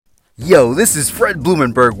Yo, this is Fred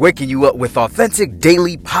Blumenberg waking you up with authentic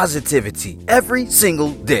daily positivity. Every single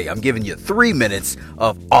day, I'm giving you 3 minutes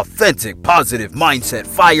of authentic positive mindset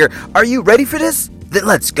fire. Are you ready for this? Then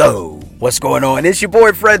let's go. What's going on? It's your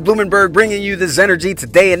boy Fred Blumenberg bringing you this energy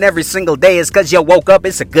today and every single day. Is because you woke up.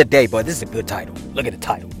 It's a good day, boy. This is a good title. Look at the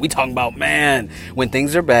title. We talking about, man, when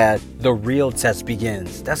things are bad, the real test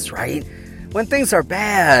begins. That's right. When things are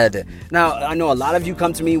bad. Now, I know a lot of you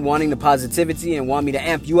come to me wanting the positivity and want me to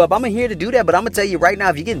amp you up. I'm here to do that, but I'm going to tell you right now,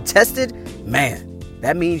 if you're getting tested, man,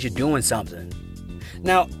 that means you're doing something.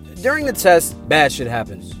 Now, during the test, bad shit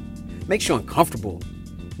happens. Makes you uncomfortable.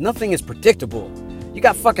 Nothing is predictable. You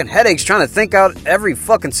got fucking headaches trying to think out every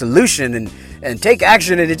fucking solution and take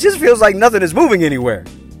action, and it just feels like nothing is moving anywhere.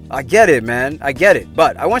 I get it, man. I get it.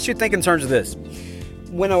 But I want you to think in terms of this.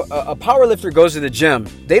 When a power lifter goes to the gym,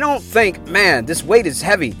 they don't think, man, this weight is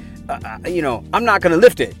heavy. I'm not going to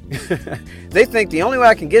lift it. They think the only way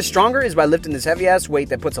I can get stronger is by lifting this heavy ass weight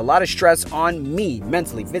that puts a lot of stress on me,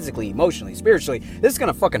 mentally, physically, emotionally, spiritually. This is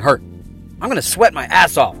going to fucking hurt. I'm going to sweat my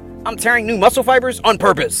ass off. I'm tearing new muscle fibers on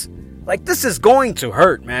purpose. Like, this is going to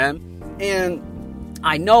hurt, man. And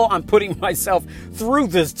I know I'm putting myself through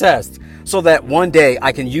this test so that one day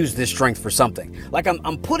I can use this strength for something. Like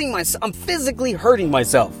I'm physically hurting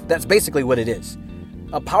myself. That's basically what it is.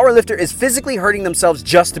 A power lifter is physically hurting themselves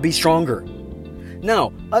just to be stronger.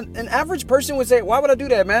 Now, an average person would say, why would I do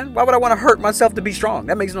that, man? Why would I want to hurt myself to be strong?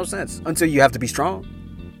 That makes no sense until you have to be strong.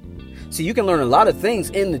 See, you can learn a lot of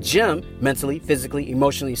things in the gym, mentally, physically,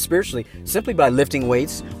 emotionally, spiritually, simply by lifting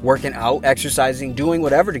weights, working out, exercising, doing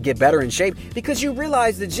whatever to get better in shape, because you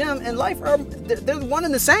realize the gym and life they're one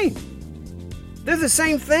and the same. They're the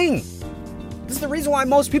same thing. This is the reason why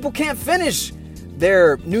most people can't finish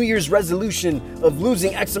their New Year's resolution of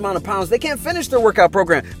losing X amount of pounds. They can't finish their workout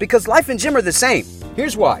program because life and gym are the same.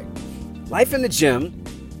 Here's why. Life in the gym,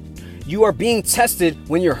 you are being tested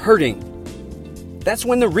when you're hurting. That's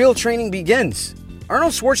when the real training begins.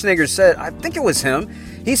 Arnold Schwarzenegger said, I think it was him,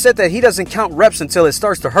 he said that he doesn't count reps until it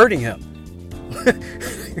starts to hurting him.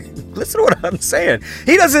 Listen to what I'm saying.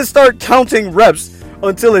 He doesn't start counting reps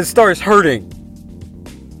until it starts hurting.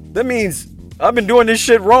 That means I've been doing this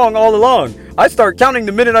shit wrong all along. I start counting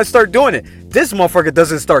the minute I start doing it. This motherfucker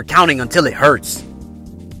doesn't start counting until it hurts.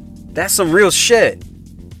 That's some real shit.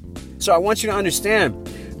 So I want you to understand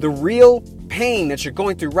the real pain that you're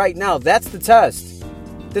going through right now. That's the test.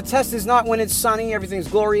 The test is not when it's sunny, everything's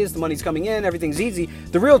glorious, the money's coming in, everything's easy.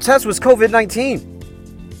 The real test was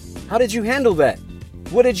COVID-19. How did you handle that?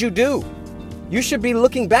 What did you do? You should be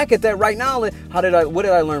looking back at that right now. What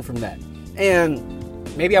did I learn from that?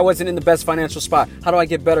 And maybe I wasn't in the best financial spot. How do I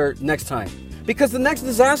get better next time? Because the next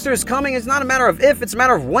disaster is coming. It's not a matter of if, it's a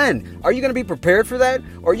matter of when. Are you going to be prepared for that?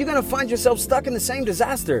 Or are you going to find yourself stuck in the same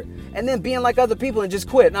disaster and then being like other people and just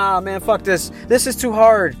quit? Nah, man, fuck this. This is too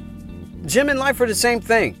hard. Gym and life are the same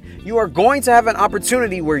thing. You are going to have an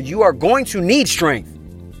opportunity where you are going to need strength.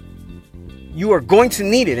 You are going to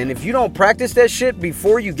need it. And if you don't practice that shit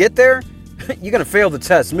before you get there, you're going to fail the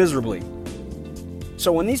test miserably.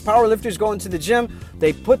 So when these power lifters go into the gym,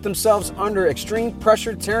 they put themselves under extreme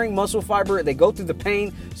pressure, tearing muscle fiber. They go through the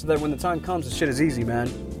pain so that when the time comes, the shit is easy, man.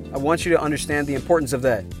 I want you to understand the importance of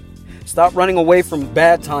that. Stop running away from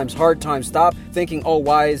bad times, hard times. Stop thinking, oh,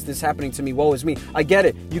 why is this happening to me? Woe is me. I get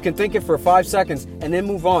it. You can think it for 5 seconds and then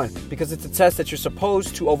move on because it's a test that you're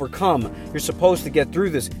supposed to overcome. You're supposed to get through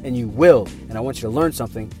this, and you will. And I want you to learn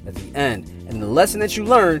something at the end. And the lesson that you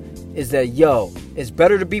learn is that, it's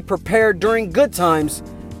better to be prepared during good times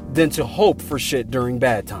than to hope for shit during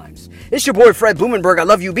bad times. It's your boy Fred Blumenberg. I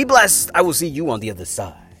love you. Be blessed. I will see you on the other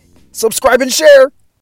side. Subscribe and share.